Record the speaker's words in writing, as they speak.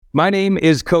My name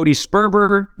is Cody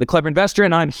Sperber, the Clever Investor,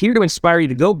 and I'm here to inspire you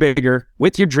to go bigger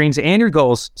with your dreams and your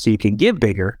goals so you can give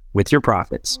bigger with your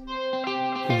profits.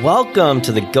 Welcome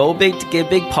to the Go Big to Give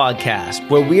Big podcast,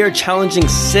 where we are challenging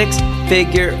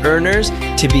six-figure earners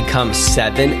to become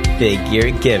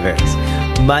seven-figure givers.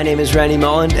 My name is Randy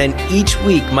Mullen, and each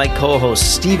week my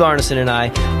co-host Steve Arneson and I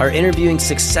are interviewing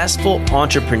successful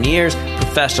entrepreneurs,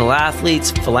 professional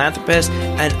athletes, philanthropists,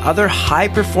 and other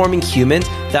high-performing humans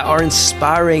that are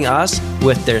inspiring us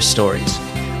with their stories.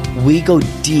 We go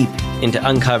deep into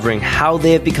uncovering how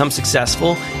they have become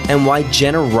successful and why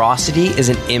generosity is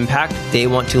an impact they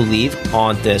want to leave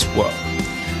on this world.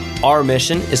 Our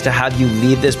mission is to have you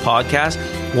leave this podcast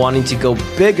wanting to go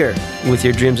bigger with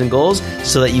your dreams and goals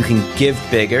so that you can give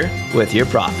bigger with your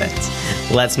profits.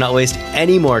 Let's not waste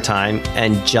any more time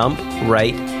and jump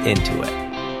right into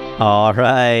it. All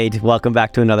right. Welcome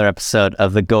back to another episode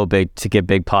of the Go Big to Give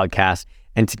Big podcast.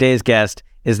 And today's guest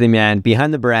is the man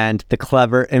behind the brand, the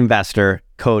Clever Investor,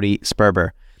 Cody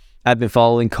Sperber. I've been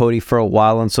following Cody for a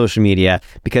while on social media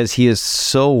because he is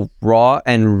so raw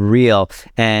and real.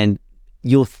 And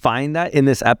you'll find that in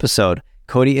this episode.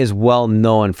 Cody is well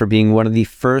known for being one of the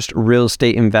first real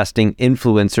estate investing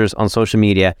influencers on social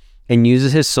media and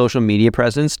uses his social media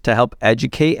presence to help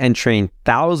educate and train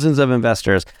thousands of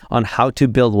investors on how to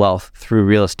build wealth through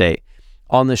real estate.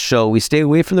 On the show, we stay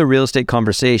away from the real estate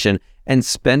conversation and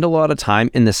spend a lot of time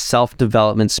in the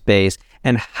self-development space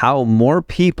and how more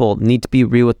people need to be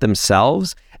real with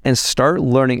themselves and start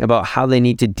learning about how they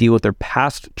need to deal with their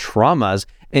past traumas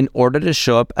in order to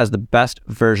show up as the best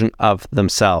version of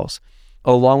themselves.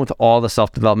 Along with all the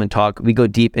self-development talk, we go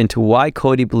deep into why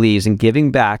Cody believes in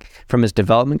giving back from his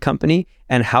development company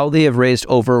and how they have raised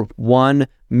over $1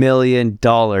 million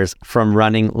from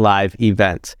running live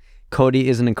events. Cody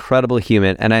is an incredible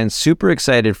human, and I am super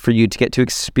excited for you to get to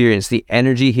experience the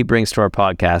energy he brings to our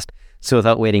podcast. So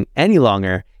without waiting any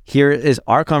longer, here is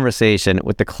our conversation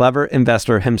with the clever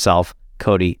investor himself,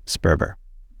 Cody Sperber.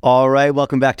 All right,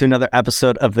 welcome back to another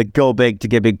episode of the Go Big to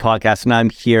Give Big podcast, and I'm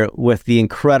here with the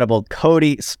incredible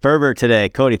Cody Sperber today.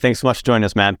 Cody, thanks so much for joining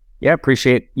us, man. Yeah,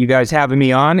 appreciate you guys having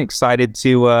me on. Excited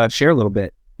to share a little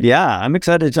bit. Yeah, I'm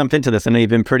excited to jump into this. I know you've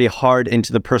been pretty hard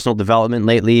into the personal development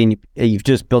lately, and you've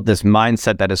just built this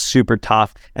mindset that is super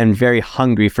tough and very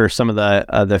hungry for some of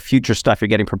the future stuff you're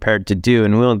getting prepared to do,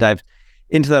 and we'll dive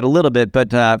into that a little bit.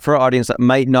 But for our audience that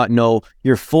might not know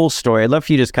your full story, I'd love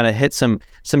for you to just kind of hit some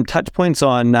touch points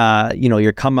on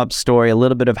your come up story, a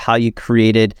little bit of how you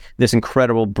created this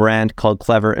incredible brand called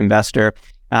Clever Investor.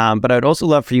 But I'd also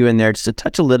love for you in there just to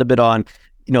touch a little bit on,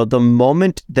 the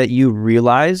moment that you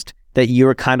realized that you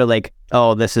were kind of like,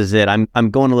 oh, this is it. I'm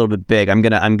going a little bit big. I'm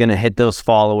gonna hit those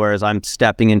followers. I'm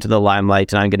stepping into the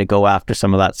limelight, and I'm gonna go after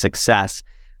some of that success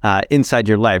inside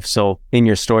your life. So in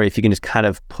your story, if you can just kind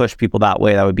of push people that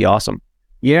way, that would be awesome.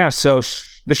 Yeah, so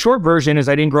the short version is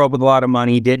I didn't grow up with a lot of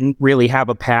money, didn't really have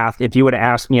a path. If you would have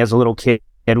asked me as a little kid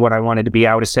what I wanted to be,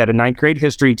 I would have said a ninth grade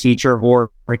history teacher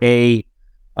or a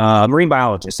marine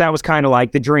biologist. That was kind of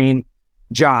like the dream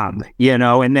job,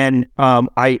 and then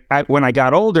I when I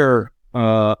got older,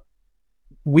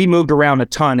 we moved around a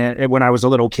ton when I was a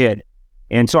little kid.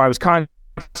 And so I was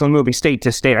constantly moving state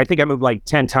to state. I think I moved like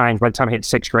 10 times by the time I hit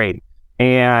sixth grade.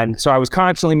 And so I was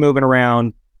constantly moving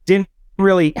around, didn't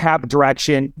really have a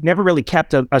direction, never really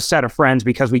kept a set of friends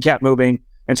because we kept moving.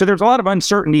 And so there's a lot of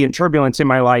uncertainty and turbulence in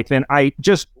my life. And I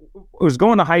just was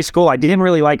going to high school. I didn't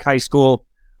really like high school.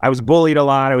 I was bullied a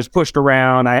lot. I was pushed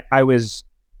around. I was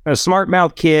a smart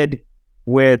mouth kid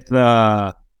with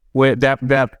that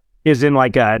is in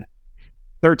like a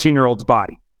 13-year-old's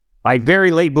body. Like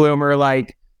very late bloomer,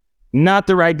 like not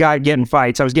the right guy getting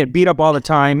fights. I was getting beat up all the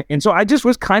time. And so I just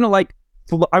was kind of like,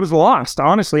 I was lost.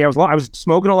 Honestly, I was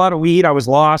smoking a lot of weed. I was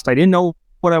lost. I didn't know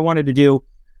what I wanted to do.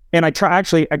 And I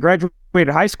graduated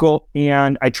high school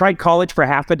and I tried college for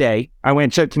half a day. I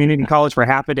went to community college for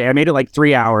half a day. I made it like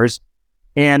 3 hours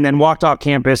and then walked off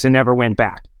campus and never went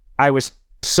back. I was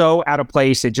so out of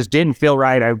place. It just didn't feel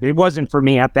right. It wasn't for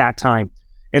me at that time.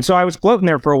 And so I was floating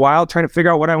there for a while trying to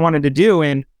figure out what I wanted to do.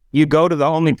 And you go to the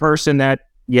only person that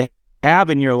you have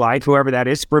in your life, whoever that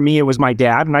is. For me, it was my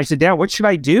dad. And I said, Dad, what should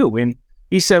I do? And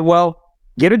he said, well,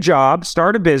 get a job,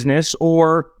 start a business,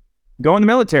 or go in the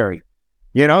military.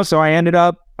 So I ended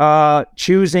up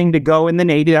choosing to go in the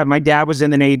Navy. My dad was in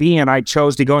the Navy and I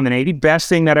chose to go in the Navy. Best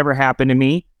thing that ever happened to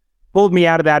me. Pulled me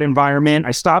out of that environment.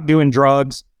 I stopped doing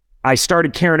drugs. I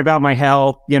started caring about my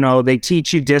health. They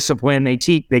teach you discipline. They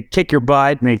kick your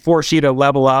butt and they force you to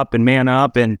level up and man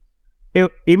up. And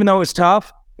even though it was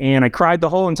tough and I cried the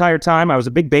whole entire time, I was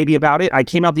a big baby about it. I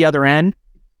came out the other end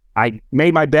I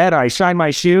made my bed, I shined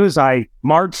my shoes, I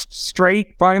marched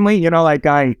straight finally, like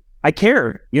I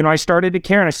cared. I started to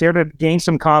care and I started to gain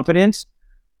some confidence.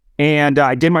 And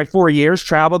I did my 4 years,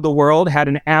 traveled the world, had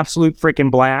an absolute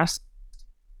freaking blast.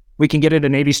 We can get into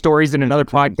Navy stories in another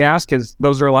podcast because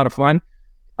those are a lot of fun.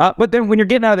 But then when you're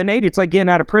getting out of the Navy, it's like getting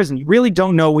out of prison. You really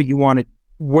don't know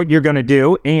what you're going to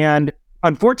do. And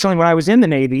unfortunately, when I was in the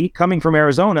Navy, coming from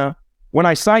Arizona, when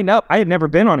I signed up, I had never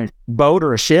been on a boat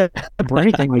or a ship or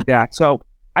anything like that. So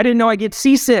I didn't know I get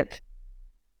seasick.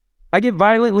 I get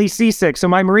violently seasick. So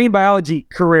my marine biology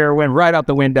career went right out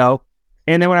the window.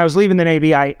 And then when I was leaving the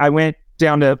Navy, I went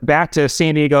back to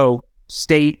San Diego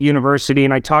State University,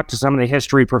 and I talked to some of the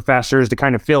history professors to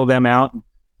kind of fill them out.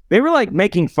 They were like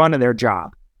making fun of their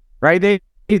job, right?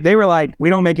 They were like, we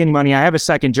don't make any money. I have a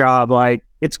second job. Like,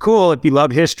 it's cool if you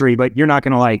love history, but you're not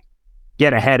going to like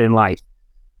get ahead in life.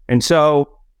 And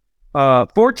so,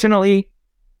 fortunately,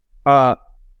 the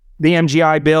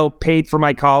MGI bill paid for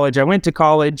my college. I went to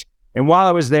college, and while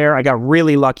I was there, I got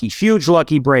really lucky, huge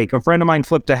lucky break. A friend of mine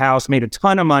flipped a house, made a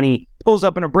ton of money, pulls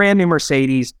up in a brand new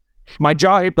Mercedes. My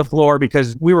jaw hit the floor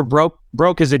because we were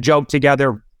broke as a joke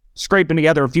together, scraping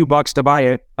together a few bucks to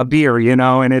buy a beer,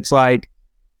 and it's like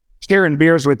sharing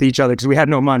beers with each other because we had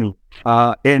no money.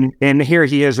 And here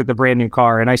he is with a brand new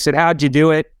car. And I said, how'd you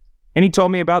do it? And he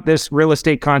told me about this real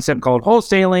estate concept called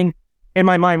wholesaling, and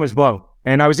my mind was blown.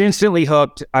 And I was instantly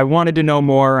hooked. I wanted to know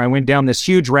more. I went down this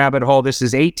huge rabbit hole. This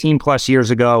is 18 plus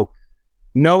years ago.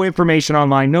 No information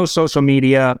online, no social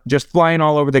media, just flying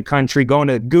all over the country, going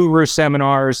to guru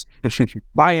seminars,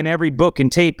 buying every book and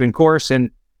tape and course.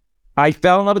 And I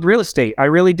fell in love with real estate. I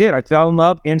really did. I fell in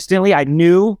love instantly. I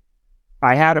knew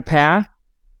I had a path.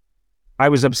 I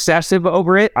was obsessive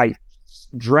over it. I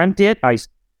dreamt it. I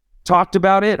talked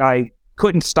about it. I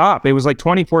couldn't stop. It was like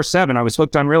 24/7. I was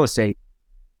hooked on real estate.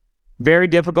 Very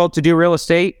difficult to do real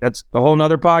estate. That's a whole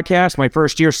nother podcast. My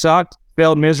first year sucked,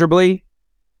 failed miserably.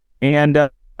 And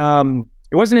it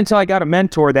wasn't until I got a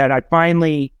mentor that I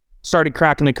finally started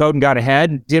cracking the code and got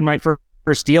ahead, did my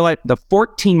first deal at the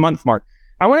 14-month mark.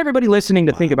 I want everybody listening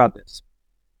to think about this.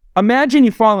 Imagine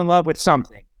you fall in love with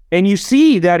something and you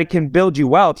see that it can build you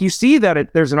wealth. You see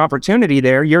that there's an opportunity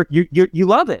there. You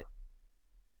love it.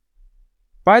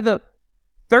 By the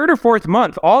third or fourth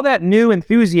month, all that new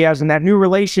enthusiasm, that new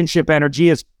relationship energy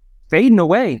is fading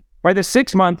away. By the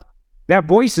 6th month, that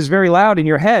voice is very loud in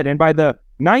your head. And by the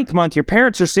 9th month, your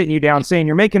parents are sitting you down saying,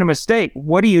 you're making a mistake.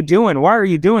 What are you doing? Why are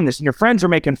you doing this? And your friends are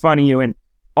making fun of you. And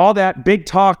all that big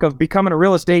talk of becoming a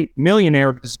real estate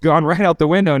millionaire has gone right out the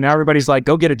window. Now everybody's like,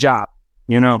 go get a job,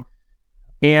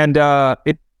 And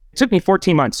it took me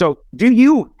 14 months. So do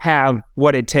you have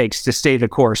what it takes to stay the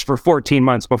course for 14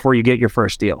 months before you get your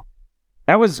first deal?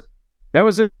 That was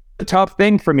a tough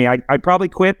thing for me. I probably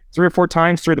quit 3 or 4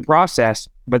 times through the process,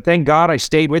 but thank God I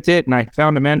stayed with it and I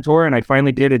found a mentor and I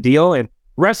finally did a deal, and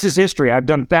rest is history. I've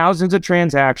done thousands of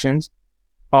transactions,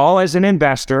 all as an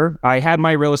investor. I had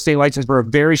my real estate license for a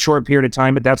very short period of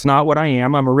time, but that's not what I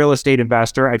am. I'm a real estate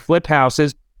investor. I flip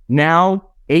houses. Now,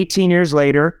 18 years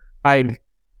later, I've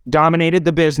dominated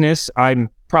the business. I've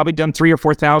probably done 3,000 or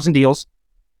 4,000 deals.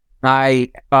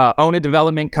 I own a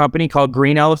development company called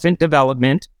Green Elephant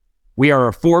Development. We are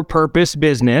a for-purpose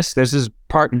business. This is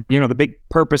part, the big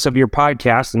purpose of your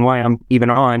podcast and why I'm even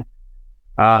on.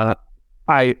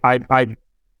 I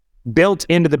built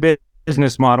into the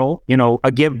business model,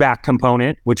 a give back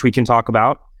component, which we can talk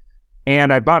about.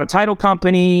 And I bought a title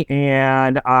company,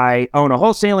 and I own a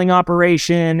wholesaling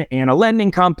operation and a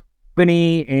lending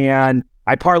company, and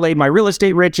I parlayed my real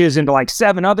estate riches into like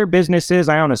 7 other businesses.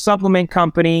 I own a supplement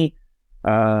company,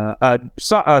 a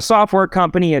software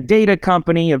company, a data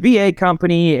company, a VA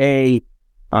company,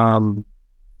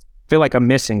 feel like I'm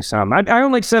missing some. I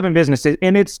own like 7 businesses,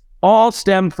 and it's all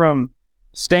stemmed from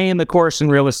staying the course in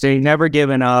real estate, never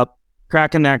giving up,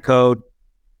 cracking that code.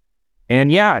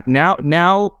 And yeah,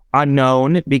 now I'm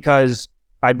known because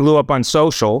I blew up on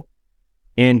social.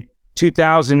 In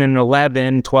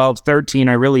 2011, 12, 13,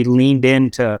 I really leaned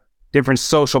into different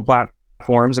social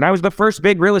platforms. And I was the first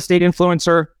big real estate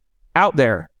influencer out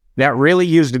there that really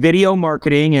used video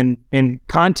marketing and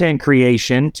content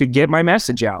creation to get my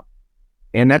message out.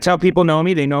 And that's how people know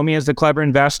me. They know me as the clever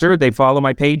investor. They follow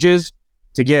my pages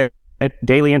to get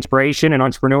daily inspiration and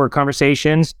entrepreneur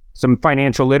conversations, some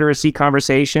financial literacy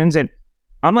conversations. And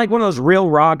I'm like one of those real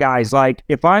raw guys. Like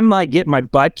if I'm like getting my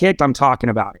butt kicked, I'm talking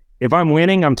about it. If I'm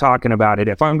winning, I'm talking about it.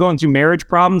 If I'm going through marriage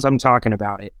problems, I'm talking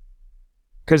about it.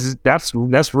 Because that's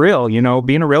real.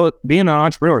 Being an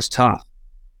entrepreneur is tough.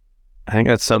 I think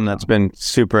that's something that's been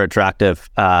super attractive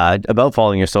about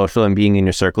following your social and being in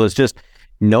your circle is just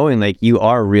knowing like you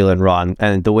are real and raw,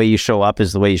 and the way you show up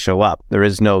is the way you show up. There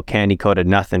is no candy coated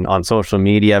nothing on social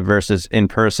media versus in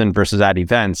person versus at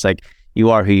events. Like, you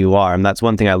are who you are. And that's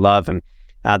one thing I love. And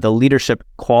the leadership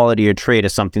quality or trait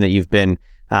is something that you've been,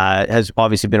 has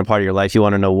obviously been a part of your life. You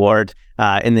won an award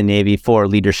in the Navy for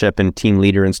leadership and team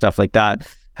leader and stuff like that.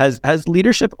 Has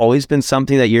leadership always been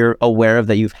something that you're aware of,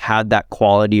 that you've had that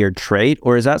quality or trait?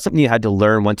 Or is that something you had to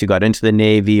learn once you got into the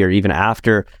Navy, or even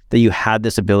after, that you had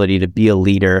this ability to be a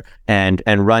leader and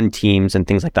run teams and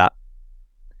things like that?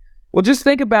 Well, just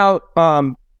think about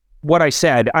what I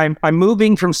said. I'm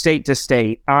moving from state to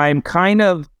state. I'm kind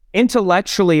of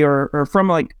intellectually or from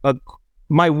like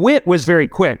my wit was very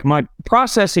quick. My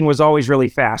processing was always really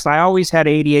fast. I always had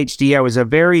ADHD. I was a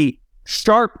very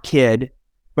sharp kid,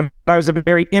 but I was a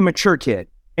very immature kid.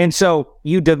 And so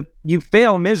you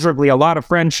fail miserably. A lot of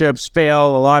friendships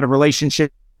fail, a lot of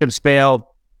relationships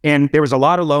fail, and there was a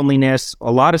lot of loneliness,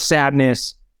 a lot of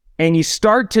sadness, and you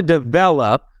start to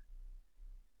develop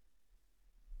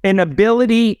an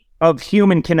ability of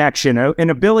human connection, an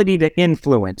ability to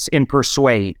influence and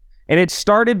persuade. And it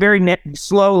started very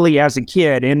slowly as a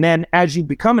kid. And then as you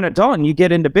become an adult and you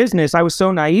get into business, I was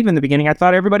so naive in the beginning. I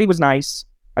thought everybody was nice.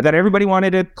 I thought everybody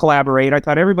wanted to collaborate. I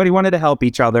thought everybody wanted to help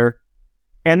each other.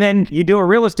 And then you do a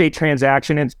real estate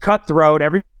transaction, and it's cutthroat.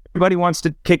 Everybody wants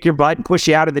to kick your butt and push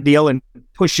you out of the deal and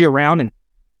push you around.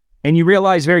 And you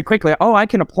realize very quickly, oh, I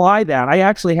can apply that. I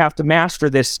actually have to master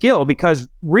this skill, because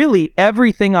really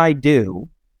everything I do,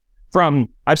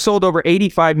 I've sold over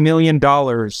 $85 million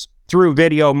through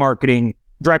video marketing,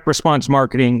 direct response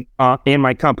marketing in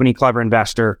my company, Clever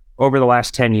Investor, over the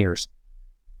last 10 years,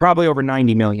 probably over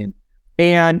 90 million.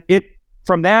 And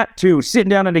from that to sitting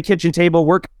down at a kitchen table,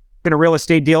 working a real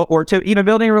estate deal, or to even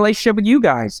building a relationship with you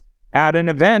guys at an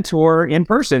event or in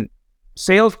person,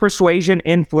 sales, persuasion,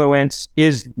 influence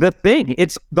is the thing.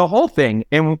 It's the whole thing.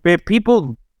 And if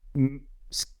people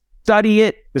study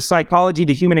it, the psychology,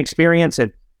 the human experience,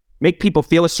 and make people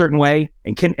feel a certain way,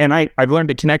 I've learned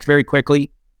to connect very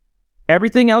quickly,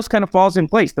 everything else kind of falls in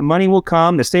place. The money will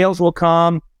come, the sales will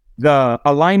come, the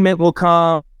alignment will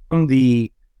come,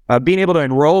 the being able to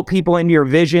enroll people into your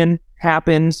vision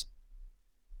happens.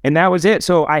 And that was it.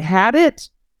 So I had it.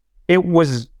 It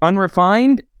was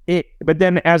unrefined. But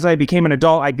then as I became an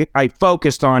adult, I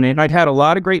focused on it. And I'd had a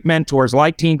lot of great mentors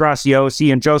like Team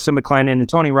Graciosi and Joseph McClendon and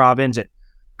Tony Robbins, and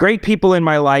great people in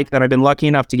my life that I've been lucky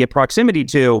enough to get proximity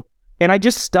to. And I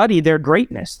just study their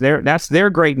greatness. That's their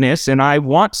greatness, and I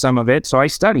want some of it, so I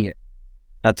study it.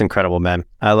 That's incredible, man.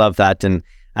 I love that. And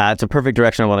it's a perfect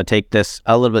direction I want to take this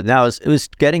a little bit now. It was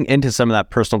getting into some of that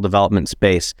personal development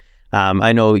space.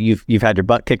 I know you've had your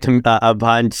butt kicked a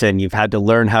bunch, and you've had to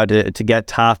learn how to get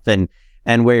tough and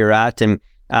where you're at. And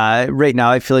right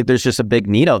now, I feel like there's just a big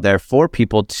need out there for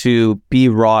people to be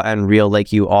raw and real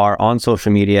like you are on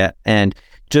social media, and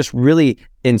just really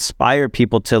inspire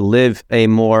people to live a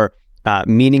more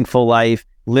meaningful life,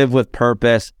 live with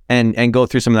purpose, and go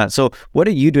through some of that. So what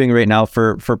are you doing right now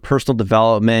for personal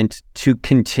development to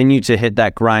continue to hit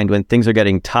that grind when things are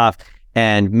getting tough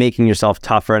and making yourself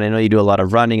tougher? And I know you do a lot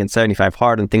of running and 75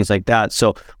 hard and things like that.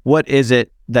 So what is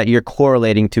it that you're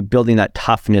correlating to building that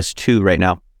toughness to right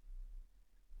now?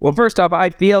 Well, first off,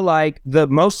 I feel like the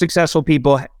most successful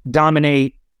people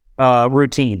dominate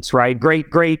routines, right?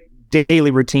 Great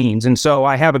daily routines. And so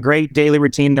I have a great daily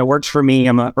routine that works for me.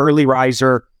 I'm an early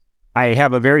riser. I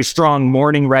have a very strong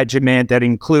morning regimen that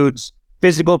includes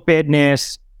physical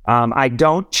fitness. I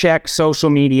don't check social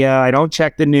media. I don't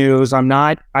check the news.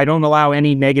 I don't allow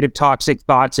any negative toxic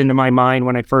thoughts into my mind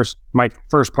when my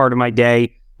first part of my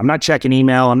day. I'm not checking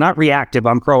email. I'm not reactive.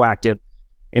 I'm proactive.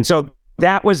 And so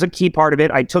that was a key part of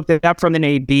it. I took that from the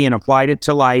Navy and applied it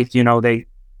to life. They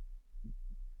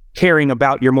caring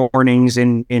about your mornings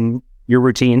and your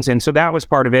routines. And so that was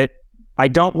part of it. I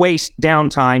don't waste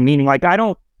downtime, meaning like I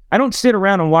don't sit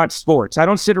around and watch sports. I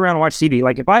don't sit around and watch TV.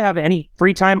 Like if I have any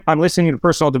free time, I'm listening to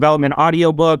personal development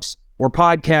audiobooks or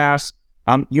podcasts.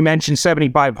 You mentioned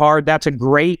 75 hard. That's a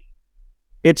great,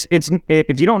 it's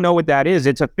if you don't know what that is,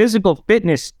 it's a physical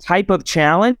fitness type of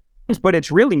challenge, but it's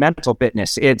really mental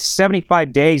fitness. It's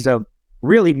 75 days of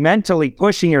really mentally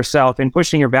pushing yourself and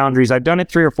pushing your boundaries. I've done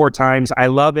it 3 or 4 times. I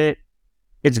love it.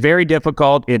 It's very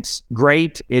difficult. It's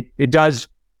great. It does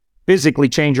physically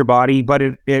change your body, but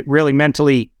it really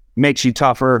mentally makes you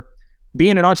tougher.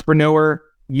 Being an entrepreneur,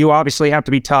 you obviously have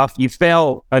to be tough. You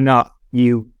fail enough.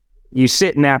 You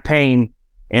sit in that pain.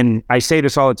 And I say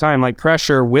this all the time, like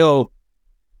pressure will,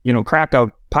 crack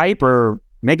a pipe or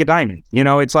make a diamond.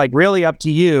 It's like really up to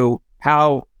you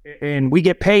and we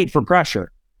get paid for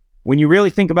pressure. When you really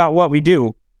think about what we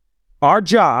do, our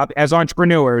job as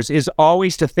entrepreneurs is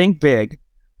always to think big,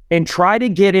 and try to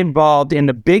get involved in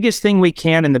the biggest thing we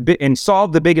can and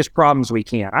solve the biggest problems we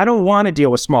can. I don't want to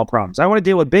deal with small problems. I want to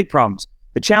deal with big problems.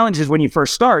 The challenge is when you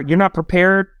first start, you're not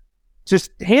prepared to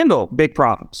handle big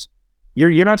problems.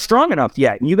 You're not strong enough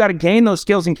yet. And you got to gain those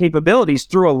skills and capabilities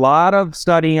through a lot of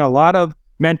studying, a lot of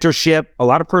mentorship, a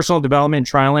lot of personal development,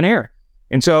 trial and error.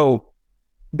 And so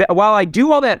while I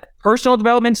do all that personal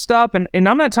development stuff, and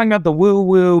I'm not talking about the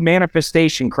woo-woo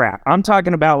manifestation crap. I'm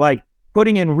talking about like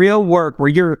putting in real work where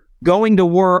you're going to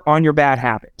war on your bad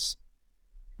habits.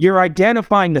 You're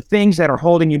identifying the things that are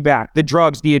holding you back, the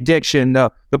drugs, the addiction,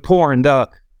 the porn,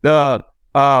 the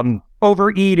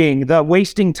overeating, the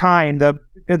wasting time,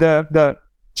 the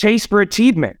chase for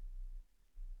achievement.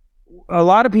 A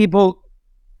lot of people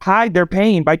hide their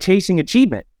pain by chasing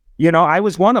achievement. You know, I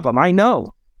was one of them. I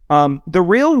know. The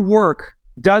real work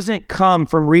doesn't come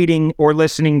from reading or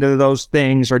listening to those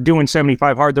things or doing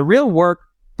 75 hard. The real work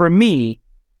for me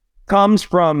comes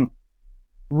from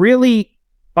really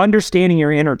understanding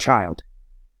your inner child,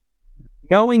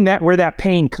 knowing that where that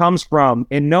pain comes from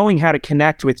and knowing how to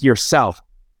connect with yourself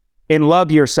and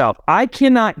love yourself. I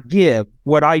cannot give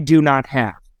what I do not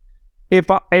have. If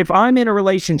I'm in a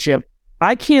relationship,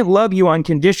 I can't love you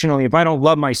unconditionally if I don't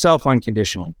love myself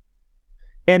unconditionally.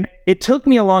 And it took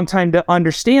me a long time to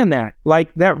understand that.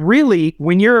 Like that really,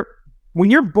 when you're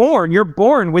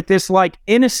born with this like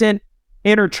innocent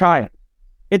inner child.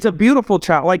 It's a beautiful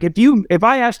child. Like if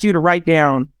I asked you to write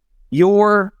down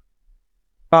your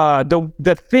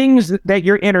the things that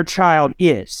your inner child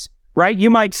is, right? You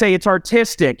might say it's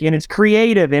artistic and it's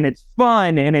creative and it's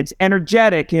fun and it's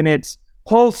energetic and it's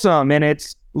wholesome and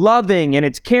it's loving and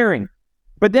it's caring.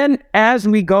 But then as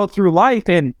we go through life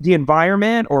and the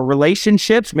environment or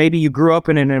relationships, maybe you grew up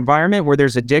in an environment where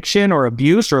there's addiction or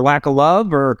abuse or lack of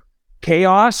love or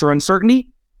chaos or uncertainty,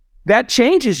 that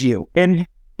changes you. And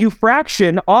you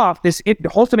fraction off this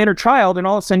wholesome inner child, and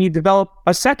all of a sudden you develop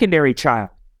a secondary child,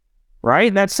 right?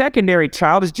 And that secondary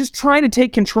child is just trying to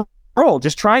take control,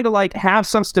 just trying to like have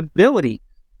some stability.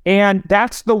 And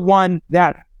that's the one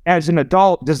that as an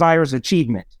adult desires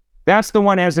achievement. That's the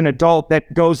one as an adult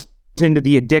that goes into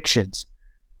the addictions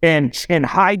and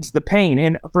hides the pain.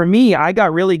 And for me, I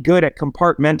got really good at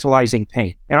compartmentalizing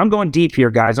pain. And I'm going deep here,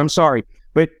 guys. I'm sorry.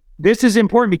 But this is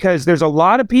important because there's a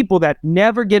lot of people that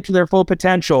never get to their full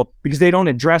potential because they don't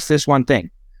address this one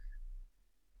thing.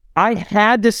 I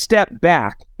had to step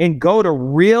back and go to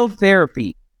real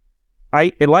therapy.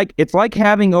 It's like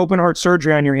having open heart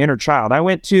surgery on your inner child. I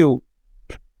went to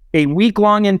a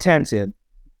week-long intensive,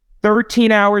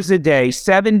 13 hours a day,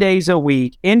 7 days a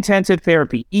week, intensive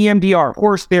therapy, EMDR,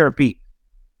 horse therapy,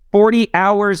 40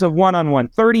 hours of one-on-one,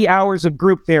 30 hours of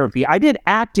group therapy. I did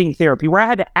acting therapy where I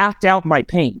had to act out my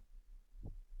pain.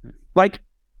 Like,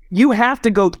 you have to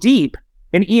go deep,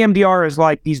 and EMDR is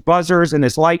like these buzzers and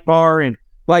this light bar, and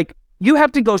like, you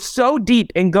have to go so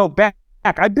deep and go back.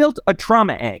 I built a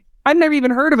trauma egg. I've never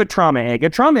even heard of a trauma egg. A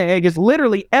trauma egg is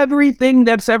literally everything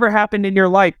that's ever happened in your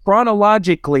life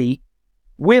chronologically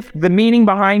with the meaning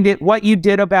behind it, what you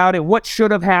did about it, what should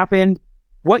have happened,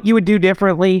 what you would do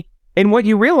differently. And what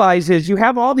you realize is you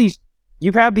have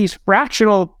these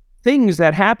fractional things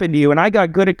that happen to you. And I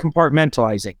got good at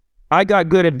compartmentalizing. I got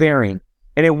good at varying.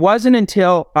 And it wasn't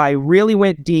until I really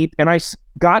went deep and I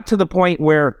got to the point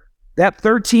where that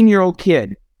 13-year-old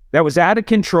kid that was out of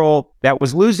control, that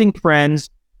was losing friends,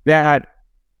 that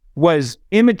was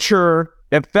immature,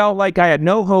 that felt like I had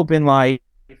no hope in life,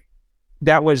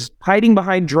 that was hiding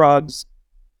behind drugs,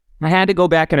 I had to go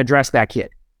back and address that kid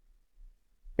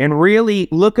and really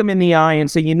look him in the eye and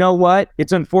say, you know what?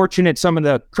 It's unfortunate some of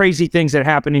the crazy things that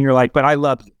happen in your life, but I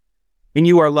love you and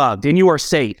you are loved and you are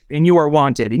safe and you are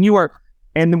wanted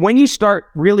and when you start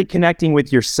really connecting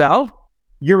with yourself,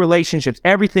 your relationships,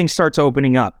 everything starts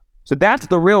opening up. So that's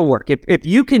the real work. If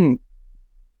you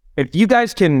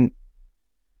guys can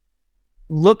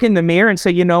look in the mirror and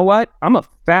say, you know what? I'm a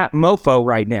fat mofo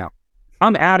right now.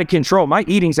 I'm out of control. My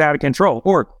eating's out of control.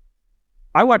 Or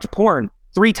I watch porn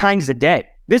 3 times a day.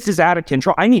 This is out of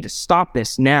control. I need to stop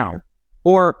this now.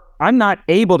 Or I'm not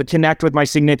able to connect with my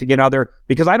significant other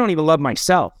because I don't even love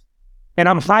myself. And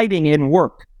I'm hiding in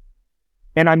work.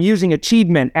 And I'm using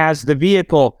achievement as the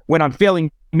vehicle when I'm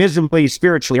failing miserably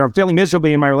spiritually or I'm failing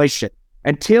miserably in my relationship.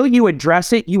 Until you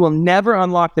address it, you will never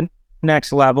unlock the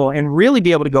next level and really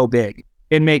be able to go big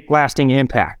and make lasting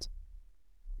impact.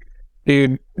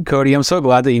 Dude, Cody, I'm so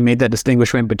glad that you made that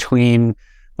distinguishment between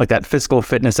like that physical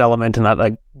fitness element and that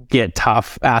like get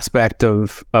tough aspect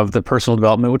of the personal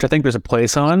development, which I think there's a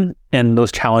place on, and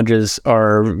those challenges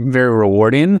are very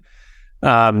rewarding.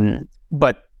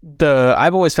 But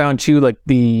I've always found too, like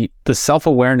the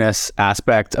self-awareness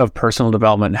aspect of personal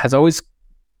development has always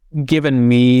given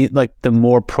me like the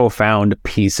more profound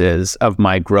pieces of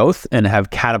my growth and have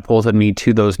catapulted me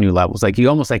to those new levels. Like you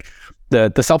almost like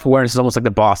the self-awareness is almost like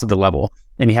the boss of the level,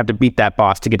 and you have to beat that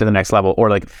boss to get to the next level, or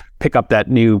like pick up that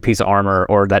new piece of armor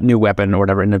or that new weapon or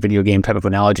whatever in a video game type of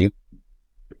analogy.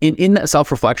 In that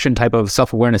self-reflection type of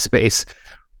self-awareness space,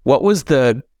 what was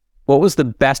the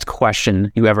best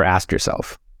question you ever asked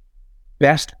yourself?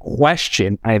 Best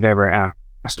question I've ever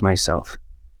asked myself.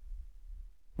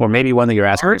 Or maybe one that you're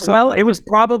asking yourself. Well, it was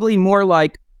probably more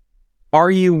like, are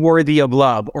you worthy of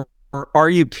love, or are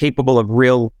you capable of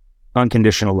real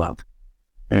unconditional love?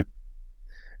 Yeah.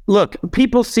 Look,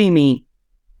 people see me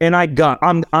and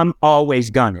I'm always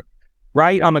gunning,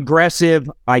 right? I'm aggressive.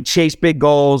 I chase big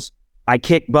goals. I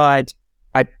kick butt.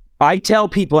 I tell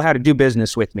people how to do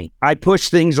business with me. I push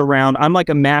things around. I'm like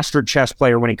a master chess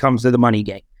player when it comes to the money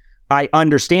game. I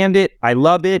understand it. I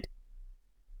love it.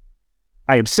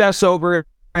 I obsess over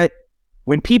it.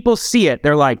 When people see it,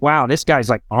 they're like, wow, this guy's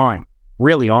like on,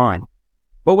 really on.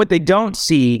 But what they don't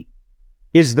see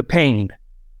is the pain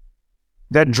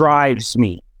that drives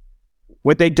me.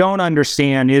 What they don't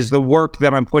understand is the work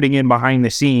that I'm putting in behind the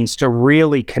scenes to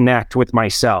really connect with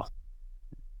myself.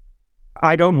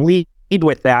 I don't lead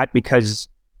with that because,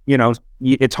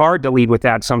 it's hard to lead with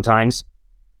that sometimes,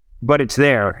 but it's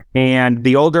there. And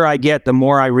the older I get, the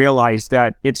more I realize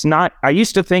that it's not. I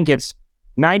used to think it's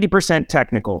 90%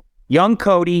 technical. Young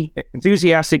Cody,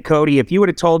 enthusiastic Cody, if you would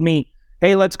have told me,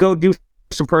 hey, let's go do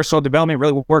some personal development,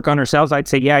 really work on ourselves, I'd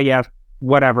say, yeah,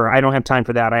 whatever. I don't have time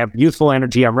for that. I have youthful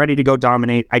energy. I'm ready to go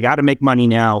dominate. I got to make money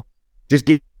now. Just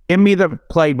give me the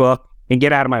playbook and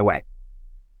get out of my way.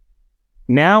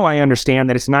 Now I understand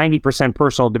that it's 90%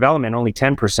 personal development, only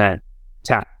 10%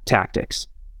 tactics.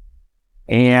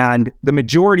 And the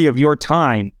majority of your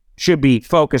time should be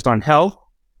focused on health,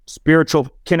 spiritual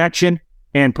connection,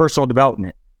 and personal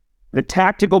development. The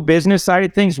tactical business side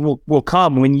of things will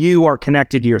come when you are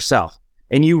connected to yourself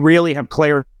and you really have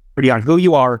clarity on who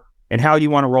you are and how you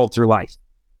want to roll through life.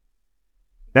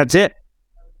 That's it.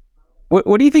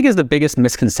 What do you think is the biggest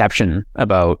misconception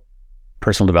about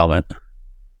personal development?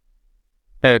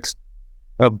 I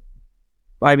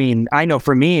know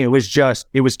for me, it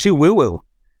was too woo-woo.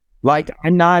 Like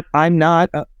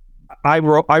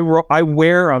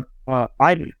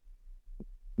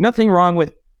nothing wrong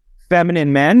with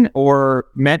feminine men or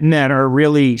men that are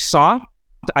really soft.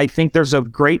 I think there's a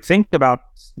great thing about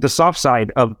the soft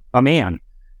side of a man.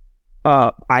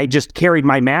 I just carried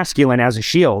my masculine as a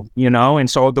shield, and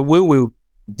so the woo-woo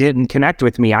didn't connect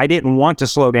with me. I didn't want to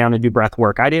slow down and do breath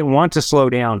work. I didn't want to slow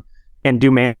down and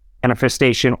do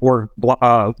manifestation or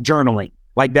journaling.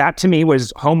 Like that to me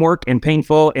was homework and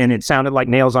painful, and it sounded like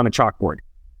nails on a chalkboard.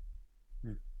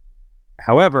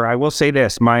 However, I will say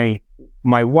this, my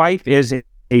wife is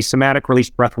a somatic release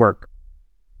breathwork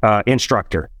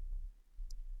instructor.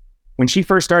 When she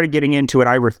first started getting into it,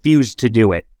 I refused to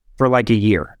do it for like a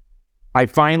year. I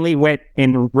finally went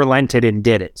and relented and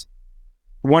did it.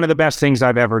 One of the best things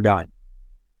I've ever done.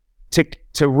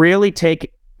 To really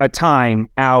take a time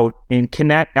out and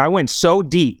connect. I went so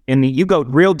deep you go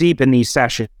real deep in these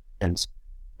sessions,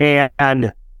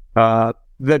 and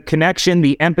the connection,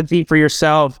 the empathy for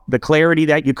yourself, the clarity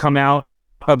that you come out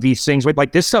of these things with,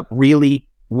 like this stuff really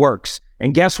works.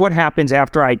 And guess what happens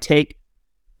after I take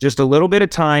just a little bit of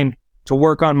time to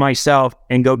work on myself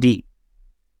and go deep?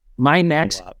 My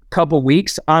next couple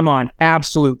weeks, I'm on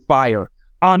absolute fire.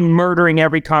 I'm murdering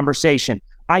every conversation.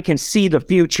 I can see the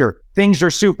future. Things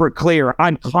are super clear.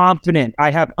 I'm confident.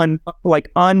 I have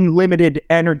unlimited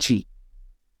energy.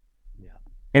 Yeah.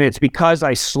 And it's because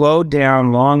I slowed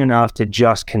down long enough to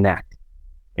just connect.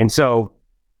 And so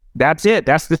that's it.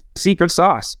 That's the secret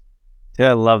sauce.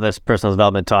 Yeah, I love this personal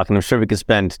development talk, and I'm sure we could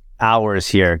spend hours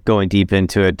here going deep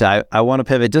into it. I want to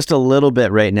pivot just a little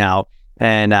bit right now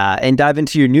and dive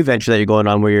into your new venture that you're going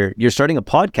on, where you're starting a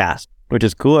podcast, which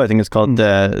is cool. I think it's called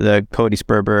the Cody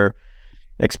Sperber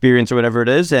Experience or whatever it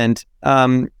is. And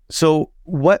so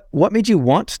what made you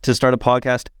want to start a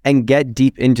podcast and get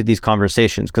deep into these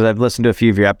conversations? Because I've listened to a few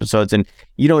of your episodes, and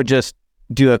you don't just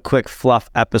do a quick fluff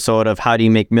episode of how do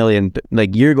you make millions.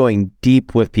 Like you're going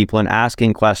deep with people and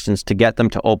asking questions to get them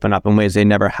to open up in ways they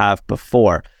never have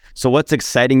before. So what's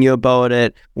exciting you about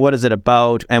it? What is it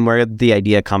about? And where did the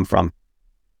idea come from?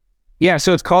 Yeah,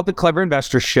 so it's called The Clever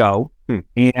Investor Show.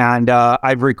 And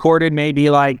I've recorded maybe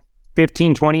like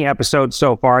 15, 20 episodes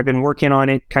so far. I've been working on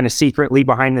it kind of secretly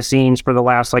behind the scenes for the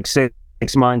last like 6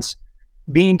 months.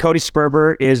 Being Cody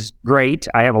Sperber is great.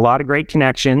 I have a lot of great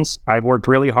connections. I've worked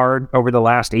really hard over the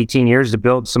last 18 years to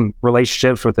build some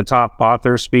relationships with the top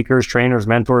authors, speakers, trainers,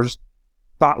 mentors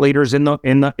thought leaders in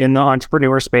the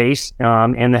entrepreneur space,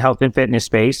 and the health and fitness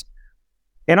space.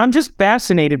 And I'm just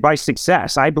fascinated by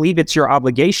success. I believe it's your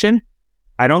obligation.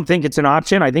 I don't think it's an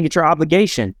option. I think it's your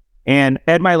obligation. And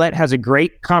Ed Milet has a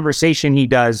great conversation he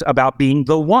does about being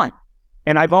the one.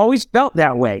 And I've always felt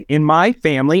that way. In my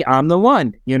family, I'm the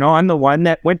one. I'm the one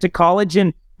that went to college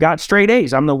and got straight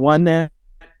A's. I'm the one that,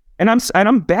 and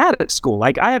I'm bad at school.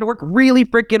 Like, I had to work really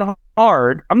freaking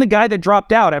hard. I'm the guy that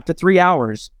dropped out after 3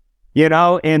 hours,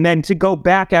 and then to go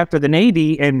back after the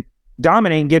Navy and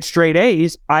dominate and get straight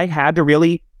A's, I had to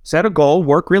really set a goal,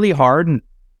 work really hard, and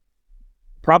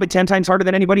probably 10 times harder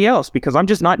than anybody else, because I'm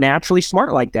just not naturally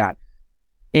smart like that.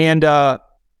 And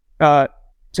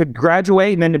to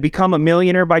graduate and then to become a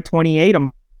millionaire by 28,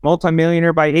 a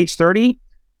multimillionaire by age 30,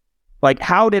 like,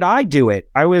 how did I do it?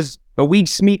 I was a weed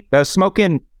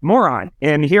smoking moron,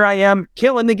 and here I am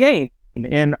killing the game.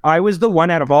 And I was the one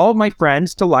out of all of my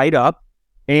friends to light up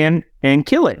and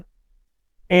kill it.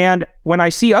 And when I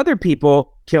see other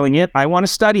people killing it, I want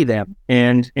to study them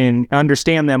and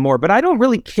understand them more. But I don't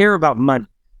really care about money.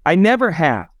 I never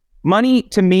have. Money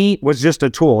to me was just a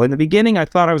tool. In the beginning, I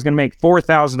thought I was going to make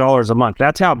 $4,000 a month.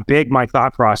 That's how big my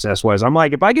thought process was. I'm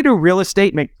like, if I could do real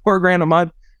estate, make $4,000 a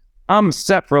month, I'm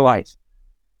set for life.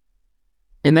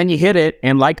 And then you hit it,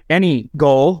 and like any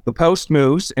goal, the post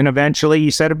moves, and eventually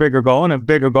you set a bigger goal and a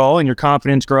bigger goal, and your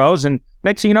confidence grows. And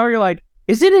next thing you know, you're like,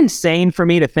 is it insane for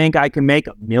me to think I can make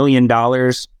 $1 million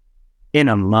in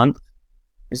a month?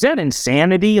 Is that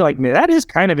insanity? Like, that is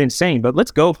kind of insane, but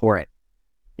let's go for it.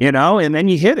 And then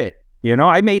you hit it.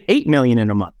 I made $8 million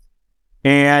in a month.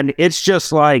 And it's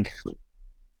just like,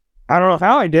 I don't know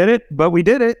how I did it, but we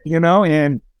did it,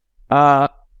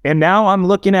 and now I'm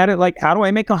looking at it like, how do I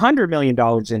make $100 million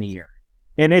in a year?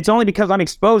 And it's only because I'm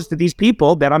exposed to these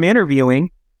people that I'm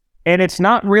interviewing. And it's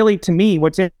not really, to me,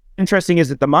 what's interesting is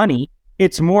that the money,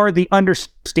 it's more the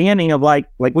understanding of like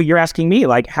what you're asking me,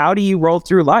 like, how do you roll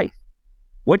through life?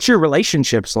 What's your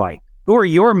relationships like? Who are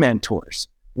your mentors?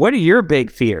 What are your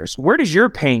big fears? Where does your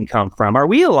pain come from? Are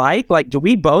we alike? Like, do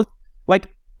we both,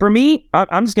 like, for me,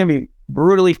 I'm just going to be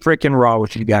brutally freaking raw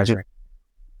with you guys.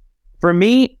 For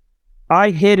me,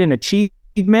 I hit an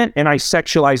achievement and I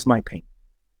sexualized my pain.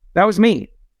 That was me,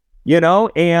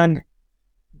 and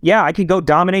yeah, I could go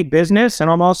dominate business,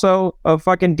 and I'm also a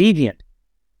fucking deviant.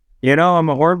 I'm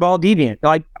a hornball deviant.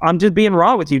 Like, I'm just being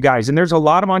raw with you guys. And there's a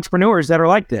lot of entrepreneurs that are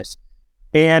like this.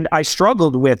 And I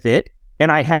struggled with it,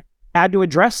 and I had to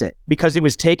address it because it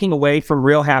was taking away from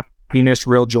real happiness,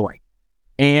 real joy.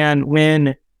 And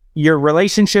when your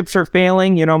relationships are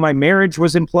failing, my marriage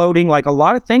was imploding, like, a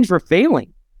lot of things were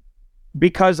failing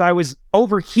because I was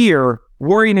over here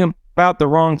worrying about the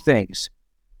wrong things.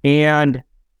 And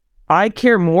I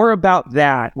care more about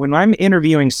that. When I'm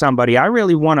interviewing somebody, I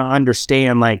really want to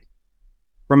understand, like,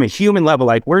 from a human level,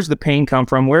 like, where's the pain come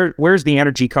from? Where's the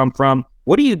energy come from?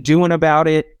 What are you doing about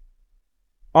it?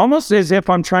 Almost as if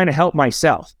I'm trying to help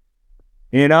myself,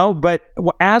 but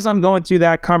as I'm going through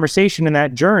that conversation and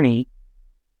that journey,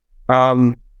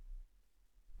 I'm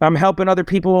helping other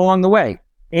people along the way.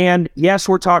 And yes,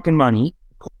 we're talking money.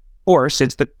 Of course,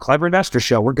 it's the Clever Investor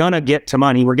Show. We're going to get to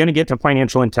money. We're going to get to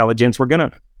financial intelligence. We're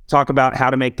going to talk about how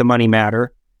to make the money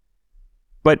matter.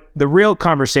 But the real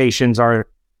conversations are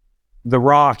the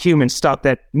raw human stuff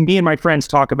that me and my friends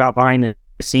talk about behind the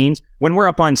scenes. When we're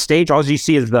up on stage, all you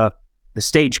see is the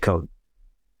stage code.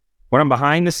 When I'm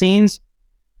behind the scenes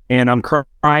and I'm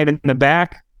crying in the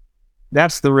back,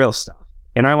 that's the real stuff.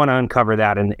 And I want to uncover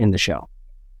that in the show.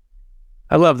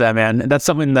 I love that, man. That's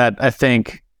something that I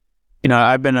think,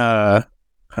 I've been an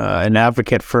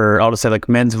advocate for, I'll just say, like,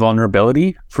 men's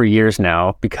vulnerability for years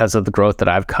now, because of the growth that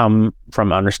I've come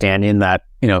from understanding that,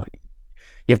 you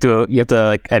have to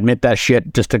like admit that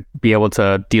shit just to be able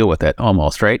to deal with it,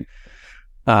 almost, right?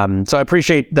 So I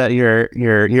appreciate that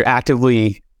you're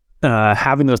actively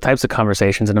having those types of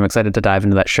conversations, and I'm excited to dive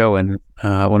into that show and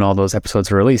when all those episodes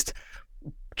are released.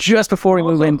 Just before we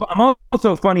move in, I'm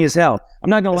also funny as hell. I'm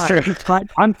not gonna lie.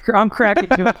 I'm cracking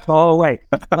jokes all the way.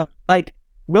 Like,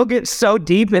 we'll get so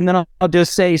deep, and then I'll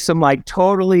just say some like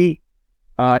totally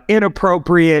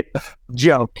inappropriate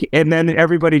joke, and then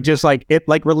everybody just like it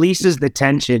like releases the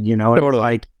tension, Totally.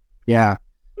 Like, yeah,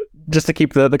 just to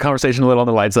keep the conversation a little on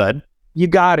the light side. You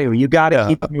got to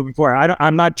keep it moving forward.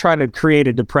 I'm not trying to create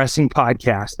a depressing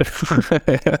podcast.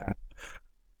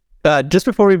 Just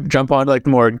before we jump on to like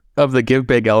more of the give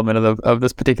big element of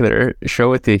this particular show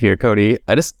with you here, Cody,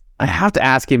 I have to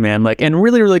ask you, man, like, and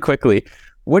really, really quickly,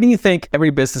 what do you think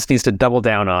every business needs to double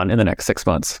down on in the next 6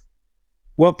 months?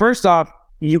 Well, first off,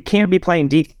 you can't be playing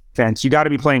defense. You got to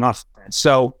be playing offense.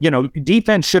 So,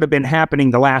 defense should have been happening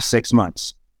the last 6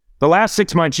 months. The last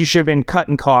 6 months, you should have been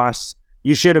cutting costs.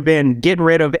 You should have been getting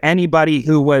rid of anybody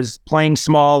who was playing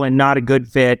small and not a good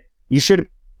fit. You should have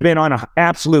been on an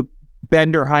absolute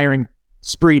bender hiring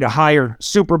spree to hire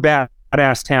super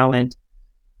badass talent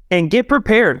and get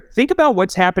prepared. Think about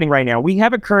what's happening right now. We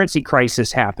have a currency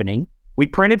crisis happening. We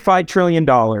printed $5 trillion.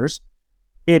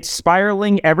 It's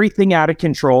spiraling everything out of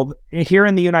control. Here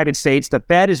in the United States, the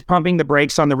Fed is pumping the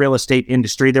brakes on the real estate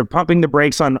industry. They're pumping the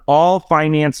brakes on all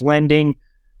finance lending.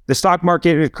 The stock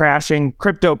market is crashing.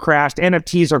 Crypto crashed.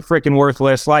 NFTs are freaking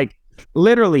worthless. Like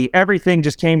literally everything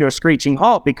just came to a screeching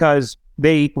halt because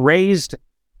they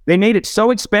made it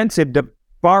so expensive to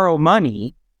borrow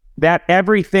money that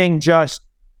everything just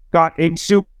got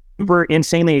super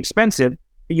insanely expensive.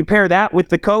 You pair that with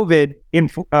the COVID,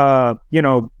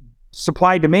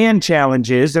 supply demand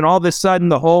challenges, and all of a sudden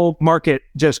the whole market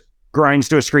just grinds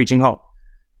to a screeching halt,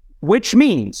 which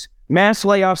means mass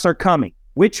layoffs are coming,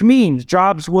 which means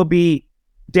jobs will be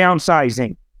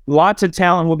downsizing. Lots of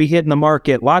talent will be hitting the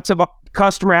market. Lots of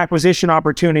customer acquisition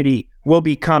opportunity will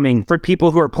be coming for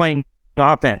people who are playing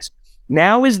offense.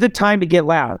 Now is the time to get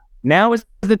loud. Now is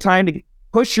the time to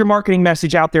push your marketing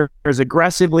message out there as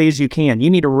aggressively as you can. You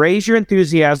need to raise your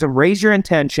enthusiasm, raise your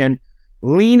intention,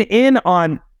 lean in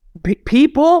on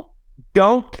people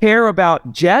don't care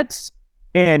about jets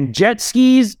and jet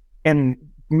skis and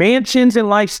mansions and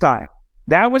lifestyle.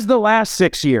 That was the last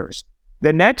 6 years.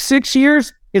 The next 6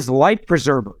 years is life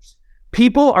preservers.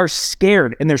 People are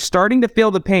scared and they're starting to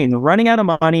feel the pain. They're running out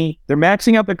of money. They're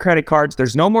maxing out their credit cards.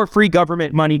 There's no more free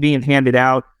government money being handed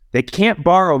out. They can't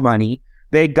borrow money.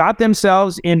 They got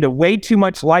themselves into way too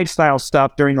much lifestyle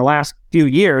stuff during the last few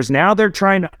years. Now they're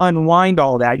trying to unwind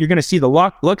all that. You're going to see the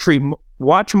luxury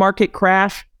watch market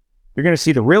crash. You're going to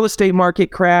see the real estate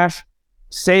market crash.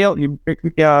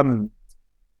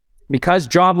 Because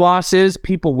job losses,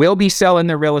 people will be selling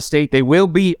their real estate. They will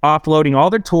be offloading all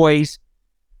their toys.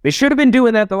 They should have been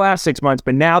doing that the last 6 months,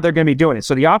 but now they're going to be doing it.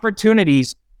 So the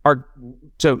opportunities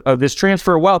this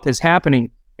transfer of wealth is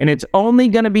happening, and it's only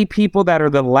going to be people that are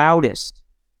the loudest.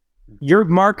 Your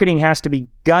marketing has to be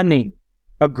gunning,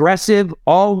 aggressive,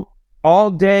 all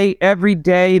day, every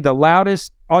day, the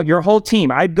loudest, your whole team.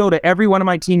 I'd go to every one of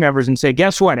my team members and say,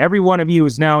 guess what? Every one of you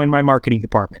is now in my marketing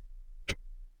department.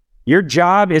 Your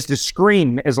job is to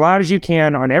scream as loud as you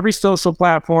can on every social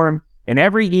platform, and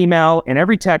every email, and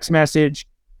every text message,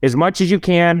 as much as you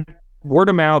can, word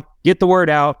of mouth, get the word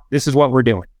out. This is what we're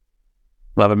doing.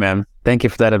 Love it, man. Thank you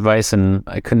for that advice, and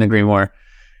I couldn't agree more.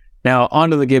 Now,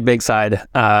 on to the Give Big side.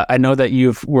 I know that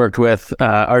you've worked with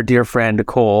our dear friend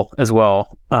Cole as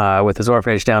well, with his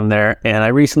orphanage down there, and I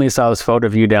recently saw this photo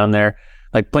of you down there,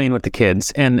 like playing with the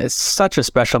kids, and it's such a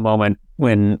special moment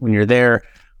when you're there,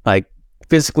 like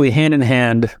physically hand in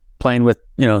hand, playing with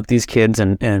these kids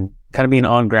and kind of being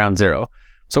on ground zero.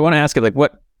 So I want to ask you, like,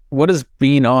 what is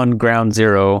being on ground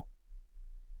zero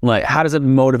like? How does it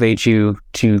motivate you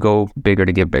to go bigger,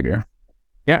 to give bigger?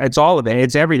 Yeah, it's all of it.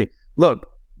 It's everything. Look,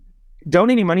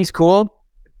 donating money's cool.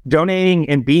 Donating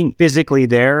and being physically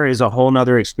there is a whole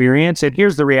nother experience. And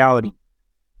here's the reality.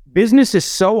 Business is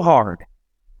so hard.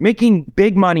 Making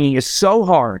big money is so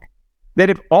hard that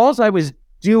if all I was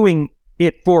doing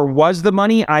it for was the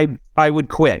money, I would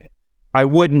quit. I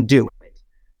wouldn't do it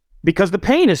because the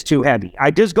pain is too heavy. I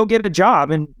just go get a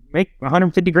job and make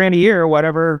 150 grand a year, or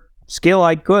whatever skill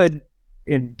I could,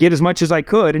 and get as much as I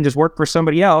could and just work for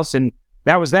somebody else. And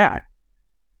that was that.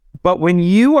 But when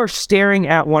you are staring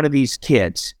at one of these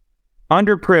kids,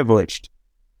 underprivileged,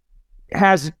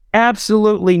 has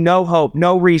absolutely no hope,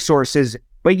 no resources,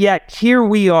 but yet here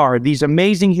we are, these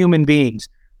amazing human beings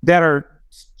that are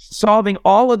solving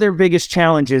all of their biggest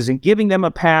challenges and giving them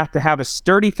a path to have a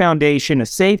sturdy foundation, a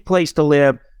safe place to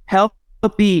live,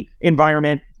 healthy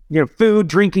environment, food,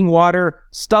 drinking water,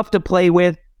 stuff to play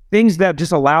with, things that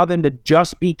just allow them to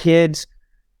just be kids.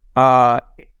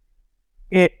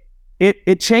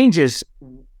 It changes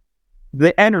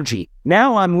the energy.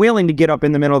 Now I'm willing to get up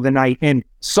in the middle of the night and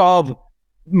solve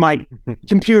my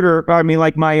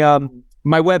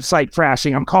my website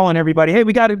crashing. I'm calling everybody, hey,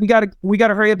 we got to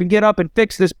hurry up and get up and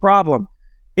fix this problem.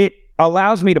 It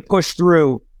allows me to push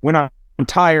through when I'm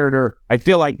tired or I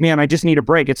feel like, man, I just need a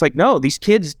break. It's like, no, these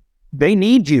kids, they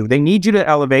need you. They need you to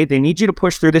elevate. They need you to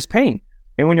push through this pain.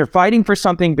 And when you're fighting for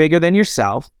something bigger than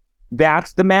yourself,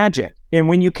 that's the magic. And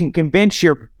when you can convince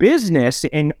your business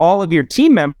and all of your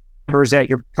team members at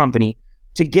your company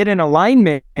to get in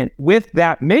alignment with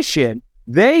that mission,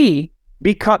 they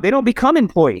don't become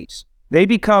employees. They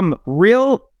become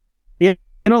real in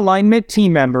alignment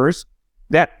team members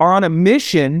that are on a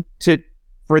mission to,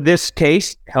 for this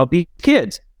case, help these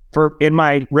kids. In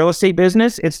my real estate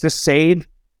business, it's to save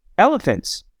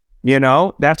elephants.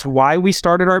 That's why we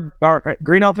started our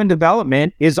Green Elephant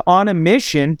Development, is on a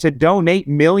mission to donate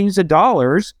millions of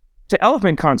dollars to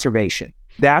elephant conservation.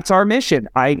 That's our mission.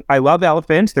 I love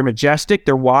elephants. They're majestic.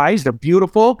 They're wise. They're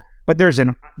beautiful. But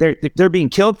they're being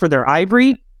killed for their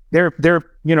ivory.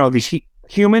 These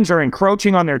humans are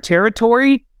encroaching on their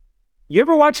territory. You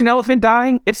ever watch an elephant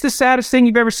dying? It's the saddest thing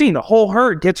you've ever seen. The whole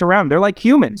herd gets around. They're like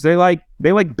humans. They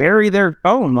bury their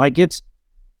own.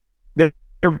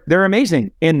 They're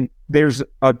amazing. And there's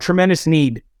a tremendous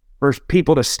need for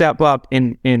people to step up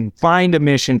and find a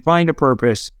mission, find a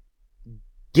purpose,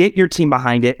 get your team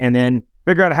behind it, and then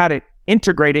figure out how to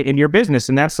integrate it in your business.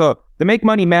 And that's the make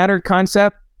money matter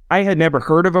concept. I had never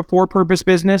heard of a for-purpose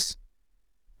business.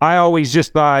 I always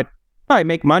just thought, I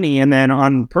make money, and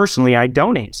then personally, I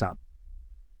donate some.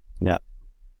 Yeah.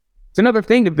 It's another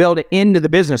thing to build it into the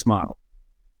business model.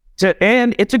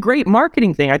 And it's a great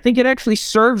marketing thing. I think it actually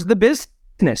serves the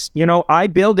business. I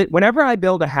build it whenever I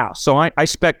build a house. So I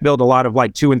spec build a lot of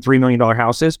like $2 and $3 million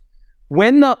houses.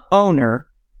 When the owner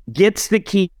gets the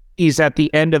keys at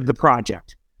the end of the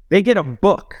project, they get a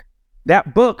book.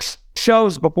 That book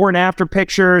shows before and after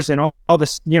pictures and all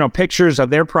this, pictures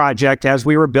of their project as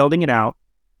we were building it out.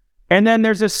 And then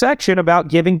there's a section about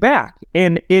giving back.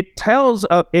 And it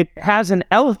has an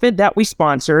elephant that we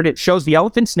sponsored. It shows the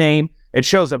elephant's name. It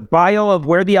shows a bio of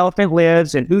where the elephant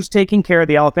lives and who's taking care of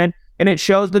the elephant. And it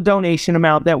shows the donation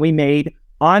amount that we made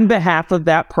on behalf of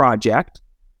that project.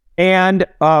 And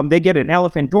they get an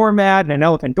elephant doormat and an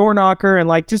elephant door knocker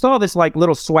and just all this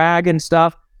little swag and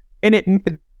stuff. And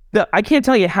I can't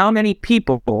tell you how many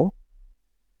people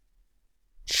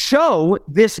show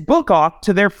this book off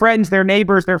to their friends, their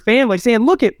neighbors, their family, saying,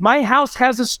 look, my house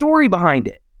has a story behind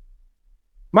it.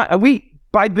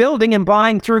 By building and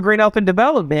buying through Green Elephant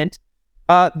Development,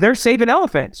 they're saving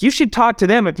elephants. You should talk to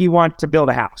them if you want to build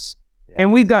a house.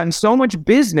 And we've gotten so much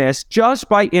business just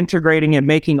by integrating and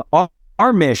making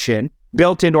our mission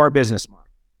built into our business model.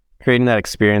 Creating that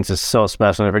experience is so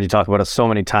special. I've heard you talk about it so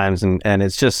many times, and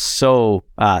it's just so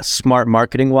smart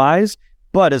marketing wise,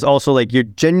 but it's also you're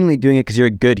genuinely doing it because you're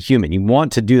a good human. You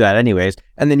want to do that anyways,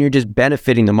 and then you're just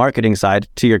benefiting the marketing side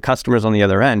to your customers on the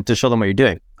other end to show them what you're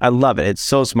doing. I love it. It's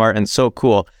so smart and so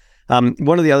cool.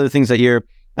 One of the other things that you're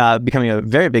becoming a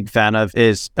very big fan of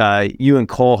is you and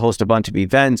Cole host a bunch of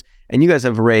events, and you guys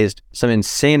have raised some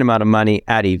insane amount of money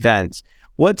at events.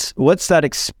 What's that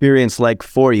experience like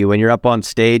for you when you're up on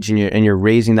stage and you're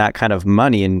raising that kind of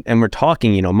money? And we're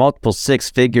talking, multiple 6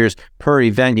 figures per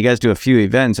event. You guys do a few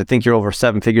events. I think you're over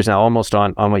 7 figures now, almost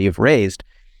on what you've raised.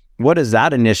 What is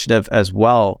that initiative as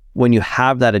well when you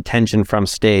have that attention from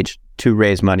stage to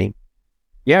raise money?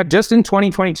 Yeah, just in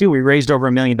 2022, we raised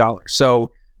over $1 million.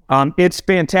 So it's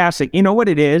fantastic. You know what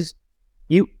it is?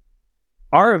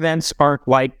 Our events aren't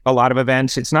like a lot of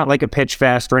events. It's not like a pitch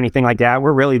fest or anything like that.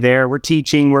 We're really there. We're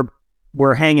teaching.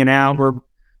 We're hanging out.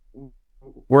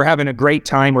 We're having a great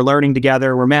time. We're learning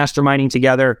together. We're masterminding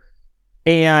together.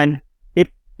 And it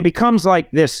becomes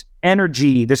like this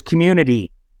energy, this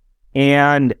community.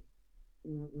 And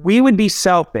we would be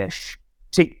selfish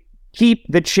to keep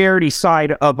the charity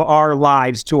side of our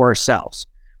lives to ourselves.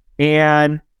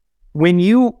 And when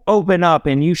you open up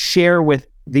and you share with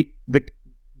the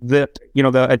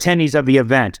attendees of the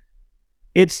event,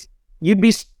 you'd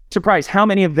be surprised how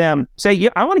many of them say, yeah,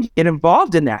 I want to get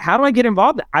involved in that. How do I get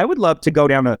involved? I would love to go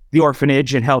down to the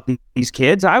orphanage and help these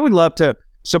kids. I would love to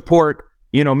support,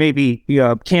 maybe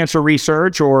cancer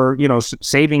research or,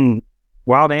 saving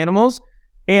wild animals.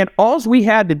 And all we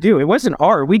had to do, it wasn't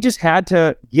hard. We just had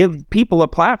to give people a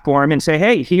platform and say,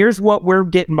 hey, here's what we're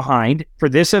getting behind for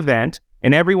this event.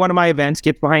 And every one of my events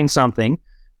gets behind something.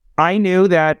 I knew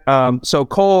that, so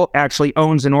Cole actually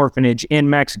owns an orphanage in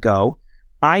Mexico.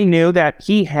 I knew that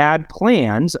he had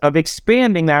plans of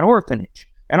expanding that orphanage.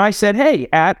 And I said, hey,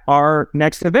 at our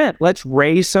next event, let's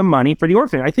raise some money for the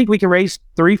orphanage. I think we can raise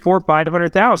 $300,000,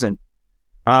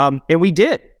 $500,000. And we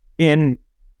did in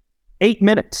 8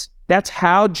 minutes. That's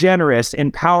how generous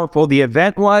and powerful the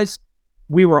event was.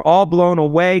 We were all blown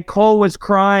away. Cole was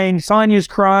crying. Sonia's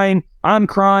crying. I'm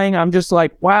crying. I'm just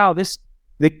like, wow,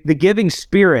 the giving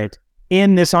spirit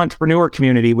in this entrepreneur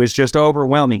community was just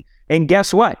overwhelming. And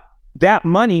guess what? That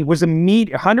money was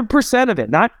immediate, 100% of it,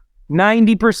 not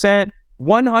 90%,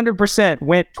 100%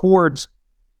 went towards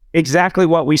exactly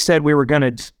what we said we were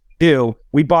going to do.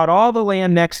 We bought all the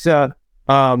land next to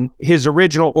his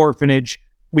original orphanage.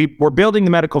 We're building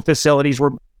the medical facilities.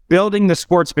 We're building the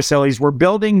sports facilities. We're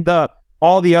building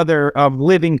all the other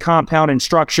living compound and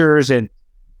structures and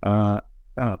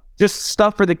just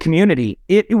stuff for the community.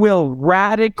 It will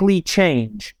radically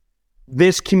change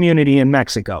this community in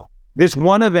Mexico. This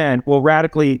one event will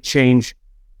radically change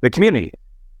the community.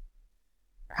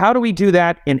 How do we do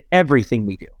that in everything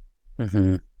we do?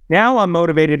 Mm-hmm. Now I'm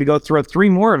motivated to go throw 3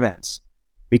 more events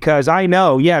because I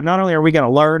know, not only are we going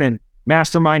to learn and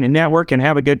mastermind and network and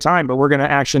have a good time, but we're going to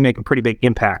actually make a pretty big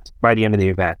impact by the end of the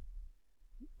event.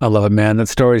 I love it, man. That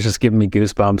story is just giving me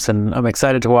goosebumps, and I'm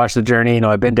excited to watch the journey. You know,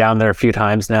 I've been down there a few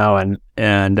times now, and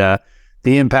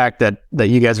the impact that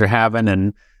you guys are having,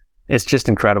 and it's just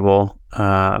incredible. You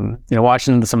know,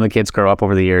 watching some of the kids grow up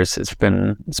over the years, it's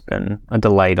been a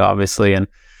delight, obviously. And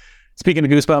speaking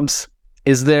of goosebumps,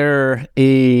 is there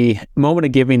a moment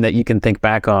of giving that you can think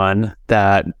back on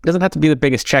that doesn't have to be the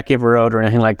biggest check you ever wrote or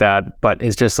anything like that, but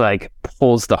is just like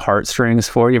pulls the heartstrings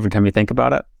for you every time you think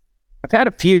about it? I've had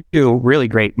a few really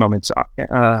great moments.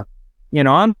 You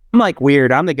know, I'm like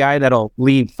weird. I'm the guy that'll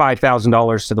leave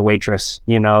 $5,000 to the waitress,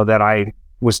 you know, that I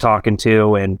was talking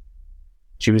to, and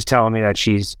she was telling me that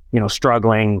she's, you know,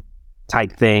 struggling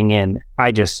type thing. And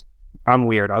I'm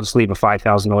weird. I'll just leave a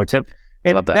 $5,000 tip.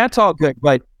 And Love that. That's all good.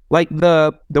 But like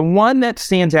the one that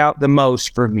stands out the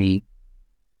most for me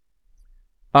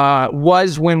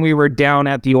was when we were down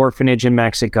at the orphanage in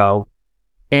Mexico.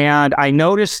 And I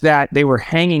noticed that they were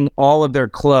hanging all of their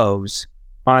clothes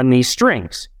on these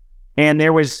strings. And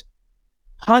there was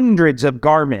hundreds of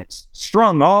garments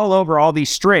strung all over all these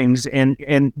strings.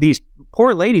 And these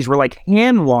poor ladies were like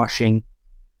hand washing.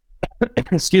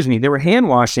 Excuse me. They were hand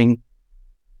washing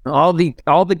all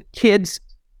the kids'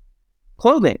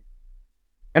 clothing.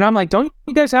 And I'm like, don't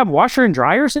you guys have washer and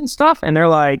dryers and stuff? And they're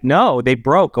like, no, they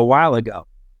broke a while ago.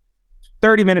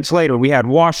 30 minutes later, we had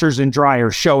washers and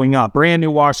dryers showing up, brand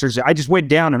new washers. I just went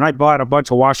down and I bought a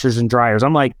bunch of washers and dryers.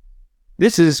 I'm like,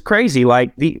 this is crazy.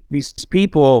 Like these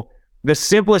people, the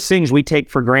simplest things we take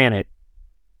for granted.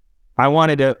 I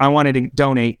wanted to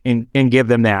donate and give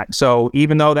them that. So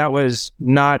even though that was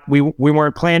not, we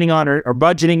weren't planning on or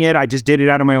budgeting it, I just did it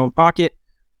out of my own pocket.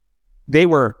 They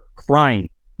were crying.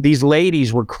 These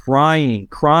ladies were crying,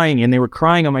 and they were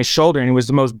crying on my shoulder. And it was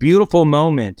the most beautiful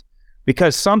moment.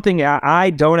 Because something I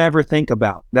don't ever think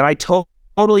about, that I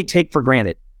totally take for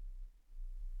granted,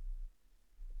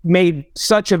 made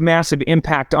such a massive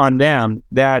impact on them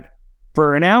that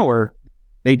for an hour,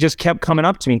 they just kept coming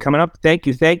up to me, thank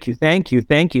you, thank you, thank you,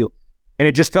 thank you. And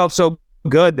it just felt so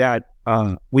good that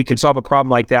we could solve a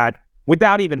problem like that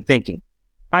without even thinking.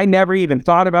 I never even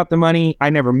thought about the money.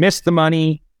 I never missed the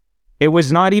money. It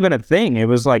was not even a thing. It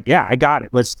was like, yeah, I got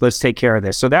it. Let's take care of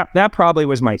this. So that probably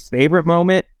was my favorite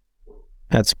moment.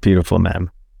 That's beautiful, man.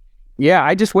 Yeah,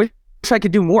 I just wish I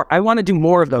could do more. I want to do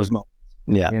more of those moments.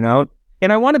 Yeah. You know?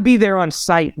 And I want to be there on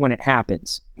site when it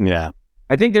happens. Yeah.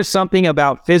 I think there's something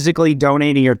about physically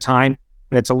donating your time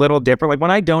that's a little different. Like when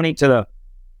I donate to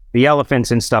the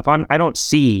elephants and stuff, I don't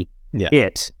see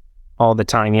it all the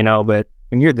time, you know, but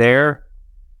when you're there,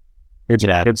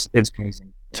 it's crazy.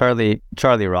 Charlie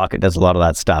Rocket does a lot of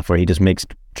that stuff where he just makes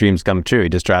dreams come true. He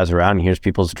just drives around and hears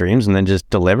people's dreams and then just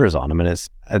delivers on them. And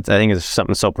I think there's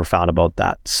something so profound about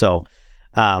that. So,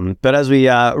 but as we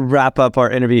wrap up our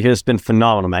interview here, it's been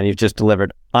phenomenal, man. You've just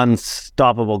delivered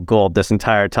unstoppable gold this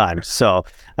entire time. So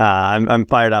I'm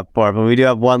fired up for it. But we do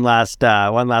have one last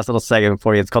little segment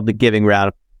for you. It's called the giving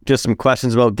round. Just some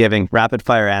questions about giving, rapid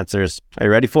fire answers. Are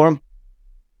you ready for them?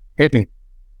 Hit me.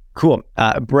 Cool.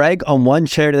 Brag on one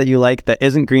charity that you like that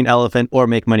isn't Green Elephant or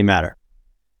Make Money Matter.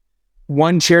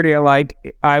 One charity I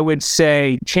like, I would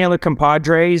say Chandler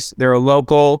Compadres. They're a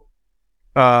local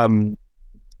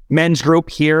men's group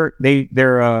here. They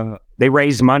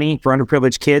raise money for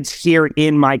underprivileged kids here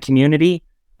in my community.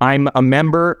 I'm a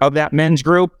member of that men's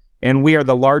group, and we are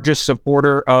the largest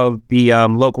supporter of the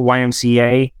local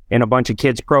YMCA and a bunch of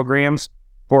kids programs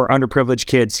for underprivileged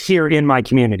kids here in my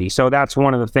community. So that's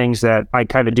one of the things that I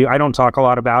kind of do. I don't talk a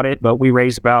lot about it, but we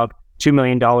raise about $2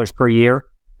 million per year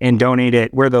and donate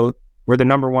it. We're the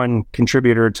number one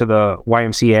contributor to the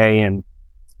YMCA and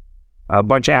a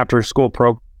bunch of after school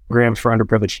programs for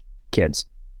underprivileged kids.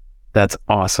 That's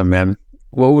awesome, man.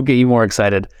 What would get you more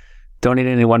excited?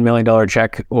 Donating a $1 million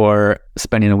check or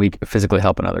spending a week physically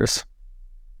helping others?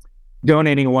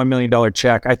 Donating a $1 million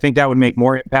check. I think that would make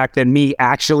more impact than me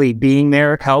actually being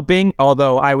there helping.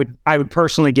 Although I would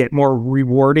personally get more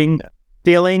rewarding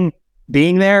feeling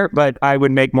being there, but I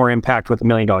would make more impact with $1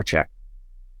 million check.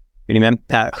 Man,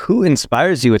 who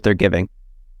inspires you with their giving?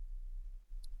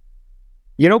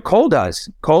 You know, Cole does.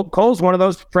 Cole's one of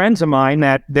those friends of mine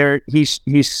that he's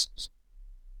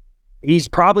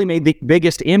probably made the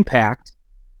biggest impact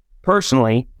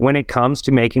personally when it comes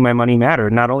to making my money matter.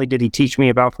 Not only did he teach me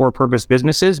about for-purpose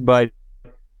businesses, but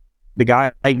the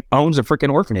guy owns a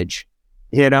freaking orphanage.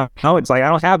 You know, it's like I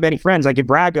don't have many friends I could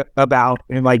brag about.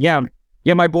 And like, yeah,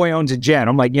 yeah, my boy owns a jet.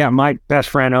 I'm like, yeah, my best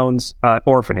friend owns an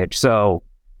orphanage. So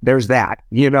there's that,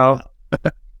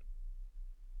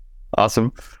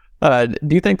 Awesome.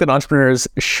 Do you think that entrepreneurs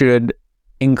should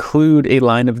include a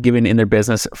line of giving in their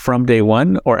business from day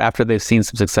one or after they've seen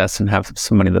some success and have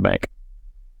some money in the bank?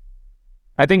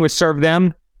 I think it would serve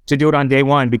them to do it on day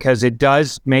one because it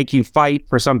does make you fight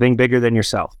for something bigger than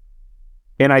yourself.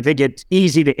 And I think it's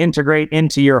easy to integrate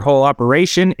into your whole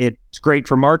operation. It's great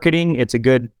for marketing. It's a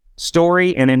good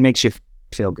story and it makes you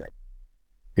feel good.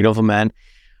 Beautiful, man.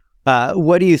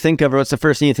 What do you think of, or what's the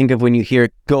first thing you think of when you hear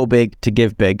go big to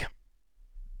give big?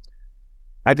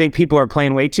 I think people are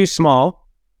playing way too small.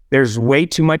 There's way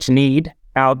too much need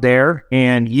out there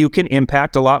and you can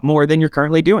impact a lot more than you're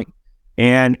currently doing.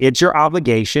 And it's your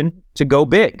obligation to go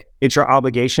big. It's your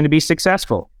obligation to be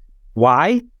successful.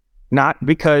 Why? Not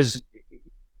because,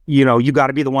 you got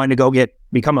to be the one to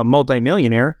become a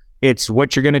multimillionaire. It's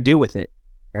what you're going to do with it,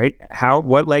 right?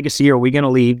 What legacy are we going to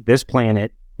leave this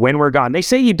planet when we're gone? They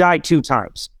say you die 2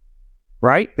 times,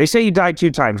 right? They say you die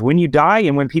 2 times, when you die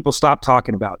and when people stop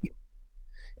talking about you.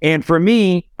 And for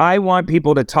me, I want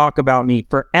people to talk about me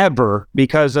forever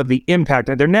because of the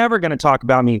impact. They're never going to talk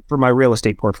about me for my real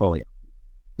estate portfolio.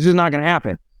 This is not going to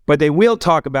happen. But they will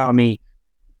talk about me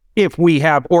if we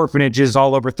have orphanages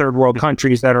all over third world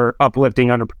countries that are uplifting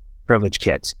underprivileged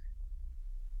kids.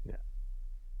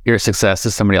 Your success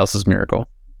is somebody else's miracle.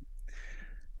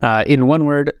 In one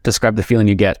word, describe the feeling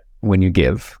you get when you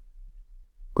give.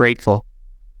 Grateful.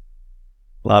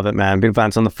 Love it, man. Beautiful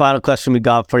answer. On the final question we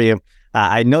got for you,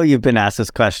 I know you've been asked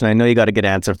this question. I know you got a good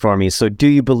answer for me. So do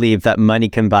you believe that money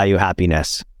can buy you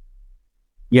happiness?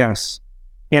 Yes,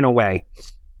 in a way.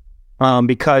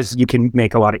 Because you can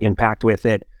make a lot of impact with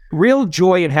it. Real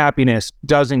joy and happiness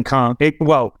doesn't come,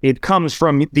 it comes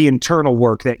from the internal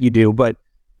work that you do, but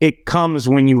it comes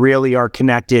when you really are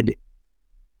connected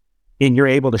and you're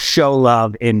able to show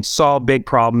love and solve big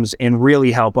problems and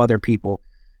really help other people.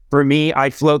 For me, I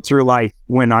float through life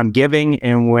when I'm giving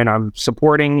and when I'm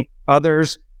supporting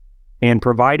others and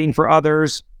providing for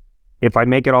others. If I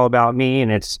make it all about me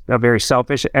and it's a very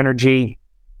selfish energy,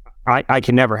 I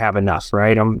can never have enough,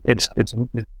 right? It's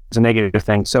a negative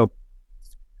thing. So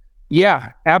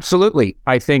yeah, absolutely.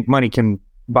 I think money can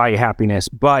buy you happiness,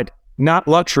 but not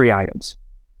luxury items.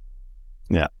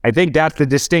 Yeah. I think that's the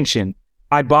distinction.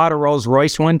 I bought a Rolls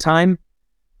Royce one time.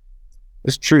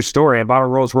 It's a true story. I bought a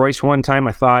Rolls Royce one time.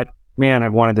 I thought, man,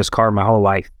 I've wanted this car my whole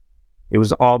life. It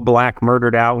was all black,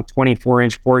 murdered out with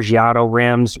 24-inch Forgiato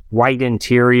rims, white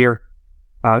interior.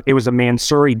 It was a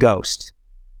Mansouri Ghost.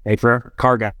 Hey, for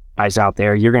car guys out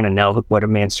there, you're going to know what a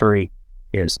Mansouri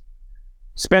is.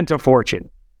 Spent a fortune,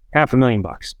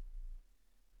 $500,000.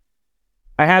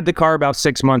 I had the car about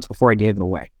 6 months before I gave it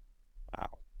away. Wow.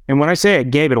 And when I say I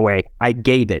gave it away, I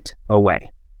gave it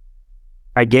away.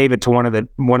 I gave it to one of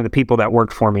the people that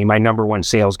worked for me, my number one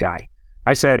sales guy.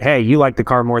 I said, hey, you like the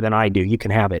car more than I do. You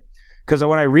can have it. Because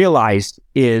what I realized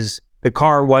is the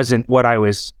car wasn't what I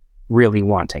was really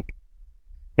wanting.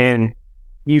 And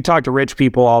you talk to rich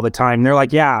people all the time. They're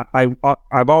like, yeah,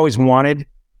 I've always wanted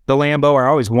the Lambo, or I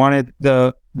always wanted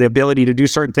the ability to do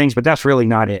certain things, but that's really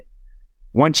not it.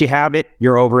 Once you have it,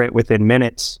 you're over it within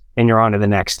minutes and you're on to the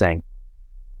next thing.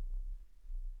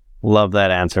 Love that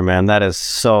answer, man. That is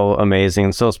so amazing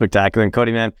and so spectacular. And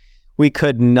Cody, man, we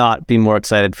could not be more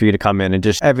excited for you to come in and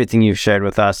just everything you've shared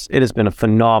with us. It has been a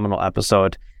phenomenal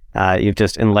episode. You've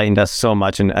just enlightened us so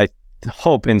much, and I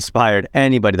hope inspired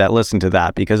anybody that listened to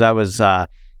that, because that was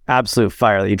absolute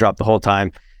fire that you dropped the whole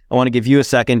time. I want to give you a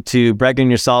second to brag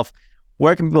on yourself.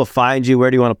 Where can people find you?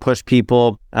 Where do you want to push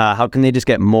people? How can they just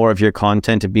get more of your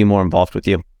content to be more involved with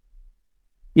you?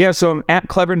 Yeah, so I'm at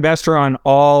Clever Investor on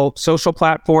all social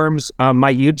platforms.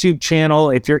 My YouTube channel,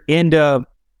 if you're into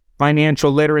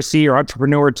financial literacy or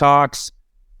entrepreneur talks,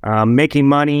 making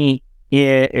money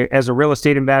as a real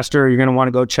estate investor, you're going to want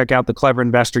to go check out the Clever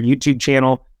Investor YouTube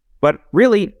channel. But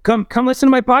really, come listen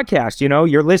to my podcast. You know,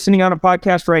 you're listening on a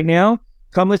podcast right now.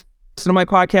 Come listen to my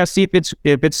podcast. See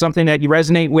if it's something that you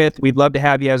resonate with. We'd love to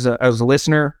have you as a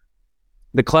listener.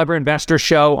 The Clever Investor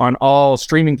Show on all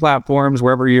streaming platforms,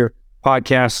 wherever your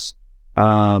podcasts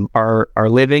are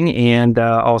living, and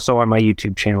also on my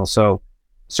YouTube channel. So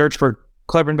search for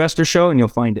Clever Investor Show and you'll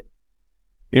find it.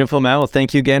 Beautiful, man. Well,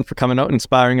 thank you again for coming out and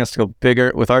inspiring us to go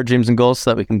bigger with our dreams and goals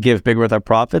so that we can give bigger with our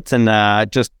profits.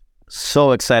 And just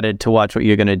so excited to watch what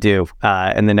you're going to do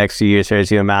in the next few years here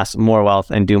as you amass more wealth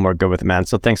and do more good with it, man.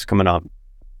 So thanks for coming on.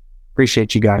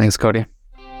 Appreciate you guys. Thanks, Cody.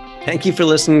 Thank you for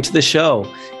listening to the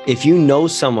show. If you know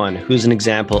someone who's an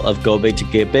example of go big to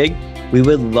get big, we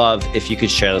would love if you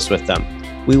could share this with them.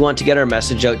 We want to get our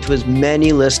message out to as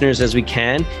many listeners as we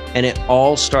can, and it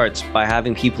all starts by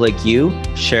having people like you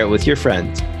share it with your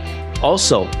friends.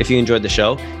 Also, if you enjoyed the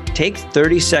show, take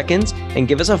 30 seconds and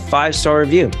give us a 5-star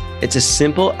review. It's a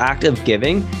simple act of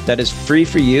giving that is free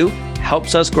for you,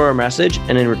 helps us grow our message,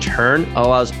 and in return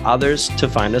allows others to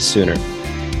find us sooner.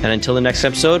 And until the next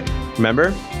episode,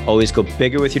 remember, always go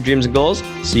bigger with your dreams and goals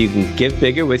so you can give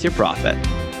bigger with your profit.